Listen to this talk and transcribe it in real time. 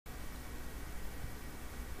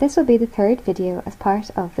This will be the third video as part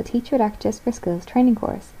of the Teach with ArcGIS for Schools training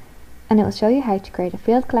course, and it will show you how to create a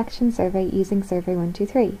field collection survey using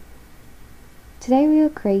Survey123. Today we will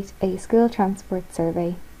create a school transport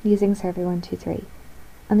survey using Survey123,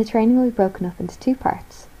 and the training will be broken up into two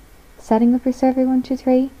parts: setting up your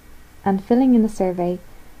Survey123 and filling in the survey,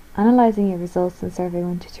 analysing your results in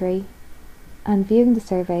Survey123, and viewing the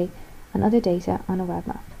survey and other data on a web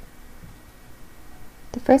map.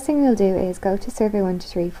 The first thing we'll do is go to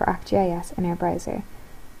Survey123 for ArcGIS in our browser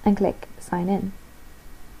and click Sign In.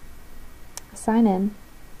 Sign in,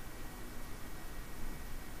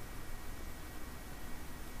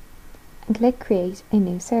 and click Create a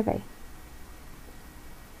new survey.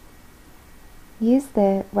 Use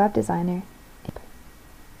the web designer.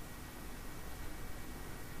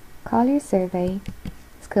 Call your survey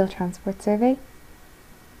School Transport Survey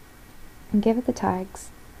and give it the tags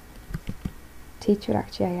Teach with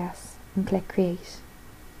ArcGIS and click Create.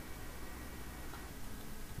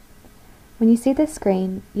 When you see this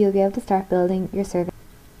screen, you'll be able to start building your survey.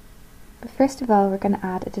 But first of all, we're going to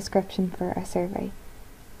add a description for our survey.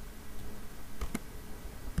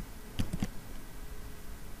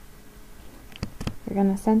 We're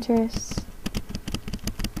going to center it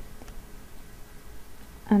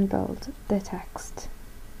and bold the text.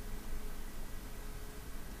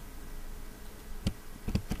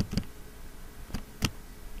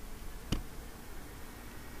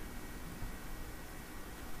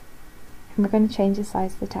 And we're going to change the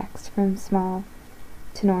size of the text from small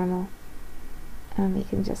to normal, and we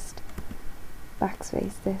can just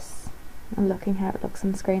backspace this and looking how it looks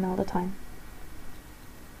on the screen all the time.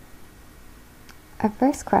 Our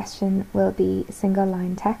first question will be single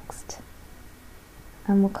line text,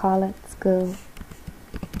 and we'll call it School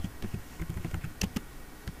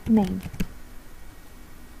Name.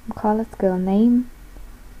 We'll call it School Name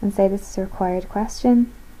and say this is a required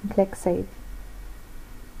question and click Save.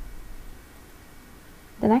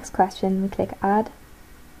 The next question, we click Add,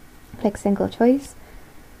 click Single Choice,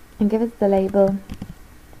 and give it the label,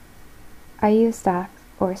 Are you a staff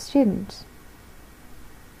or a student?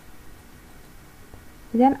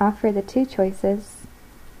 We then offer the two choices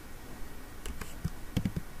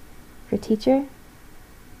for teacher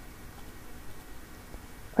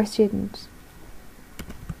or student,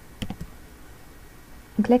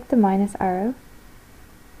 and click the minus arrow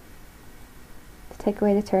to take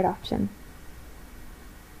away the third option.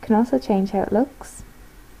 You can also change how it looks,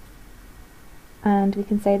 and we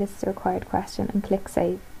can say this is a required question and click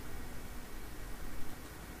Save.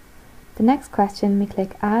 The next question, we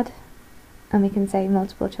click Add, and we can say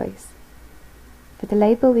multiple choice. For the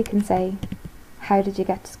label, we can say How did you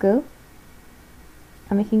get to school?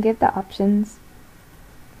 And we can give the options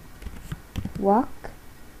walk,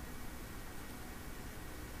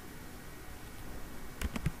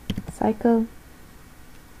 cycle,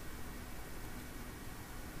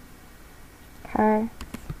 car.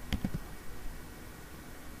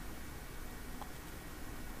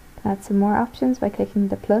 Add some more options by clicking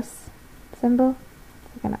the plus symbol.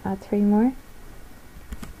 We're going to add 3 more.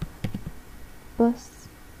 Bus,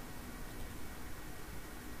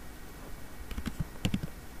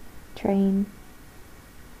 train,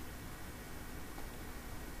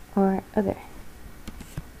 or other.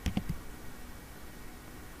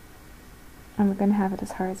 And we're going to have it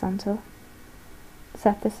as horizontal.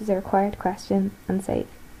 Set this as a required question and save.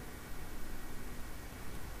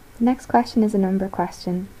 The next question is a number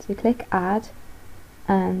question. So we click Add,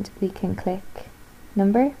 and we can click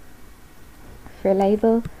Number. For a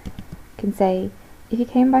label, we can say, if you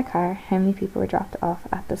came by car, how many people were dropped off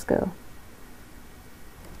at the school?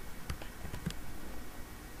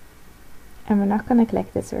 And we're not going to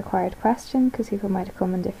click this required question because people might have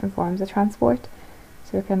come in different forms of transport,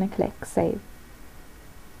 so we're going to click Save.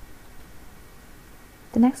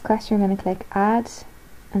 The next question, we're going to click Add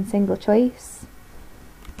and Single Choice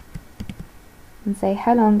and say,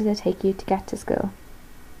 how long did it take you to get to school?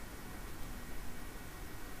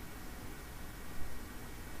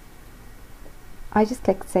 I just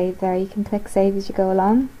clicked Save there. You can click Save as you go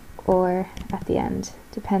along or at the end,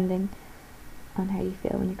 depending on how you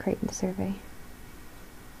feel when you're creating the survey.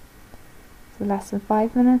 So less than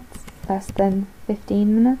 5 minutes, less than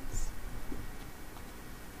 15 minutes,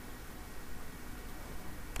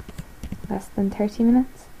 less than 30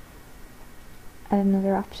 minutes. Add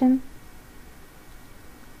another option.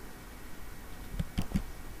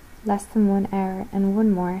 Less than 1 hour and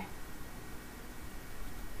 1 more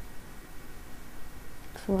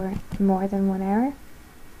for more than 1 hour.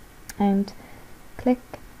 And click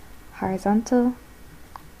horizontal,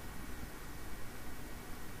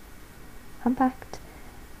 compact,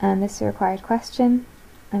 and this is a required question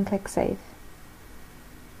and click Save.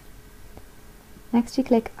 Next you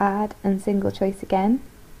click Add and single choice again.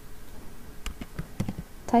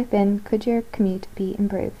 Type in, could your commute be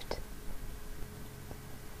improved?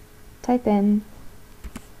 Type in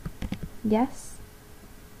yes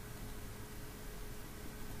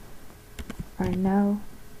or no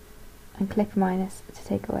and click minus to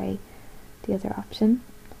take away the other option,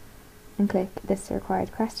 and click this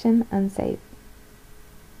required question and save.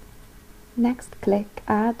 Next click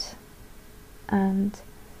Add and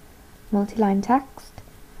multi-line text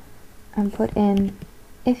and put in,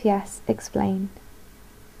 if yes, explain.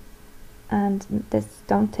 And this,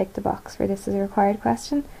 don't tick the box for this is a required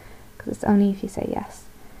question because it's only if you say yes,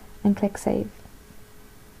 and click Save.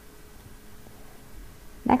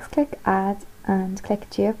 Next click Add and click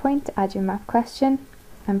GeoPoint to add your map question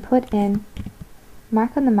and put in,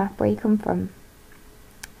 mark on the map where you come from,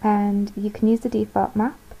 and you can use the default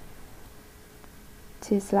map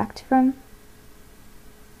to select from,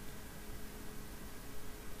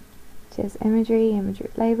 which is imagery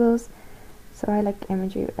with labels. So I like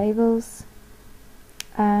imagery with labels,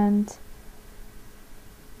 and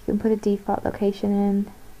you can put a default location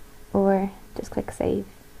in or just click Save.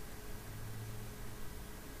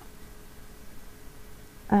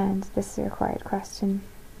 And this is a required question,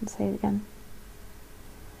 and save again.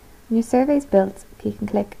 When your survey is built, you can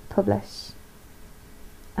click Publish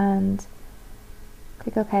and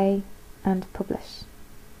click OK and Publish.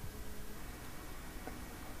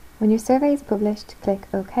 When your survey is published, click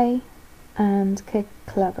OK and click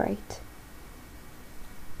Collaborate.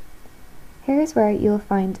 Here is where you'll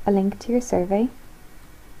find a link to your survey,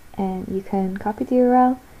 and you can copy the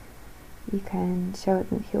URL, you can show it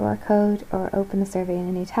in the QR code or open the survey in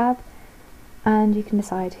a new tab, and you can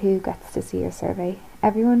decide who gets to see your survey.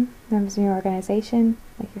 Everyone, members of your organisation,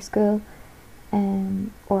 like your school,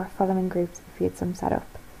 or following groups if you had some set up.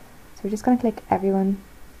 So we're just going to click everyone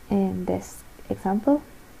in this example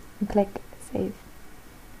and click Save.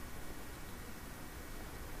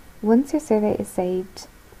 Once your survey is saved,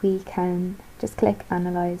 we can just click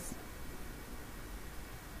Analyze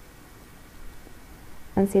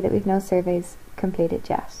and see that we've no surveys completed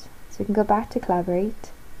yet. So we can go back to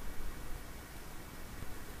Collaborate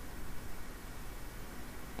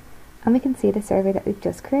and we can see the survey that we've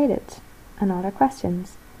just created and all our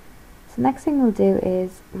questions. So next thing we'll do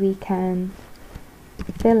is we can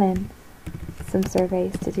fill in some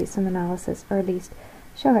surveys to do some analysis, or at least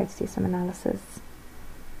show how to do some analysis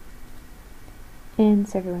in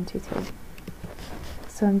Survey123.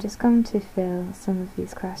 So I'm just going to fill some of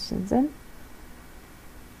these questions in.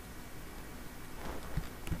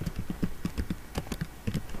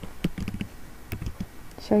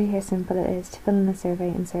 Show you how simple it is to fill in a survey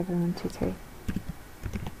in Survey123.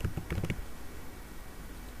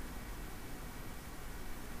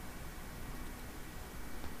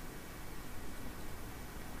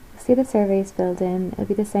 See the surveys filled in. It'll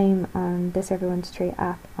be the same on the Survey123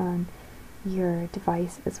 app on your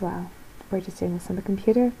device as well. We're just doing this on the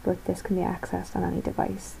computer, but this can be accessed on any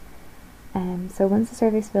device. So once the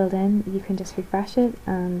survey is filled in, you can just refresh it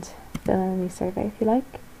and fill in a new survey if you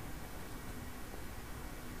like.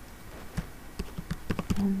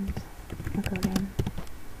 And I'll go again.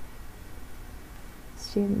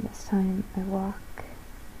 Student, this time I walk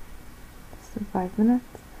less than 5 minutes.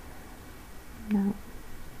 No.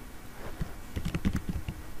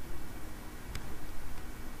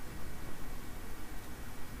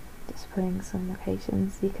 Putting some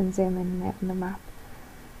locations. You can zoom in and out on the map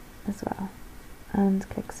as well and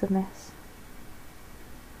click Submit.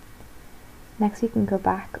 Next we can go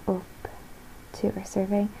back up to our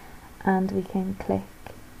survey and we can click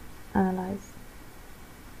Analyze,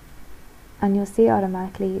 and you'll see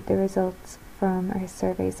automatically the results from our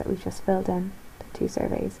surveys that we've just filled in, the 2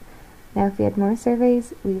 surveys. Now if we had more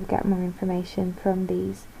surveys, we would get more information from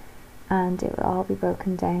these and it will all be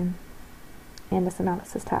broken down in this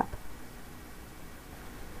Analysis tab.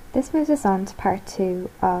 This moves us on to part 2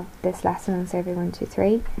 of this lesson on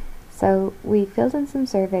Survey123. So we filled in some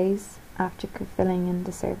surveys after filling in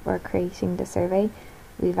the survey or creating the survey.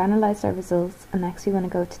 We've analysed our results, and next we want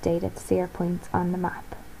to go to data to see our points on the map.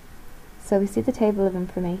 So we see the table of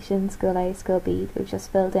information, School A, School B, that we've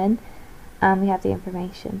just filled in, and we have the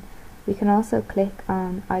information. We can also click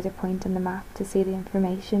on either point on the map to see the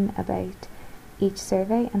information about each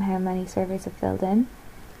survey and how many surveys are filled in.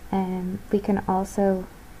 We can also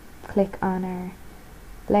click on our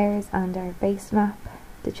layers and our base map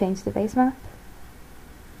to change the base map.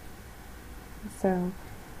 So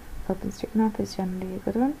OpenStreetMap is generally a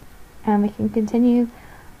good one. And we can continue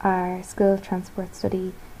our school transport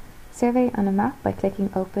study survey on a map by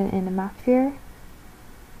clicking Open in a map viewer.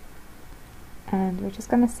 and we're just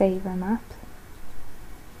going to save our map.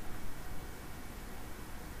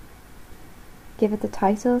 Give it the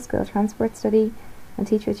title, School Transport Study, and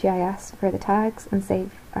Teach with GIS for the tags, and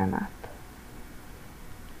save our map.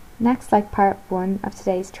 Next, like part 1 of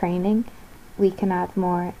today's training, we can add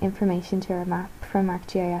more information to our map from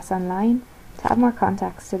ArcGIS Online to add more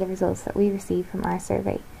context to the results that we receive from our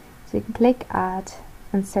survey. So you can click Add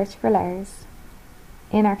and search for layers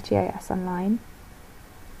in ArcGIS Online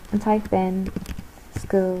and type in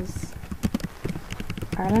Schools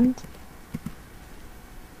Ireland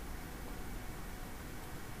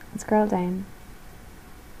and scroll down.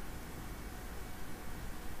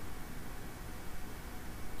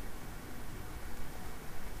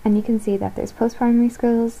 And you can see that there's post-primary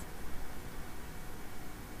schools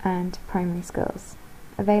and primary schools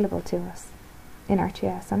available to us in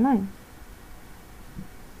ArcGIS Online.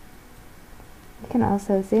 You can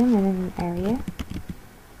also zoom in an area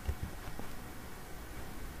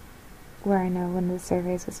where I know one of the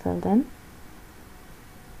surveys was filled in,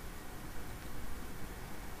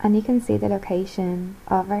 and you can see the location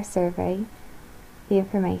of our survey, the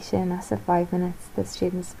information as of 5 minutes the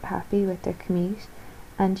student's happy with their commute,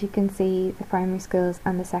 and you can see the primary schools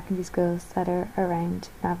and the secondary schools that are around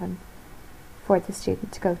Navan for the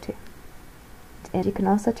student to go to. And you can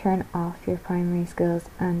also turn off your primary schools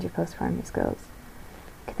and your post-primary schools.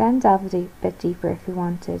 You could then delve a bit deeper if you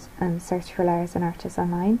wanted and search for layers in ArcGIS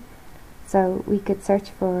Online. So we could search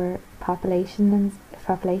for population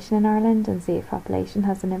in Ireland and see if population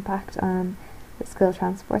has an impact on the school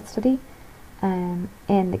transport study in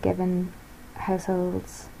the given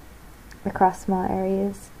households across small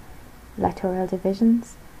areas, electoral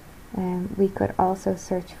divisions. We could also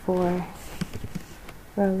search for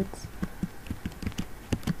roads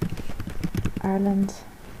Ireland,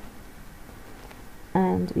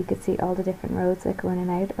 and we could see all the different roads that go in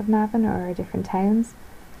and out of Navan or our different towns.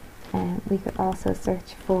 We could also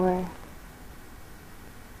search for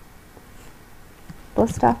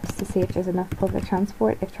bus stops to see if there's enough public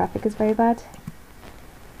transport if traffic is very bad.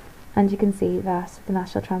 And you can see that the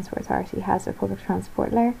National Transport Authority has a public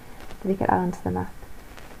transport layer that we could add onto the map.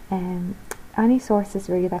 Any sources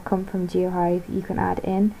really that come from GeoHive you can add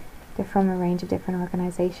in. They're from a range of different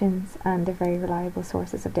organisations and they're very reliable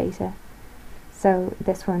sources of data. So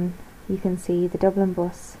this one you can see the Dublin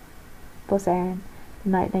Bus, Bus Éireann, the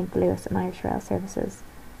Nightlink, the Lewis and Irish Rail services.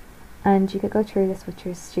 And you could go through this with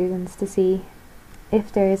your students to see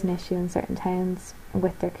if there is an issue in certain towns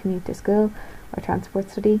with their commute to school or transport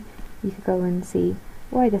study. You could go and see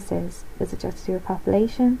why this is. Is it just to do with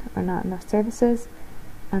population or not enough services,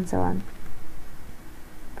 and so on.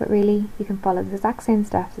 But really, you can follow the exact same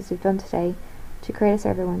steps as we've done today to create a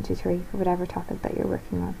Survey123 for whatever topic that you're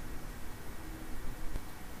working on.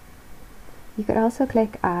 You could also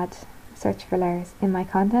click Add, search for layers in My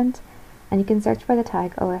Content, and you can search by the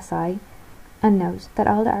tag OSI, and note that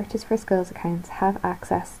all the ArcGIS for Schools accounts have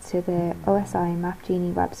access to the OSI Map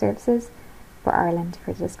Genie web services for Ireland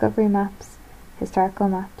for discovery maps, historical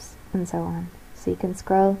maps, and so on. So you can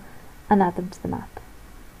scroll and add them to the map.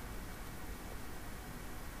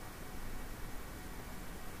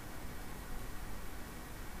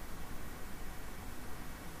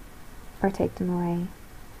 Or take them away,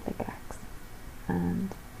 click X,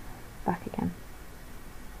 and back again.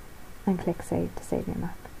 And click Save to save your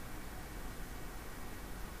map.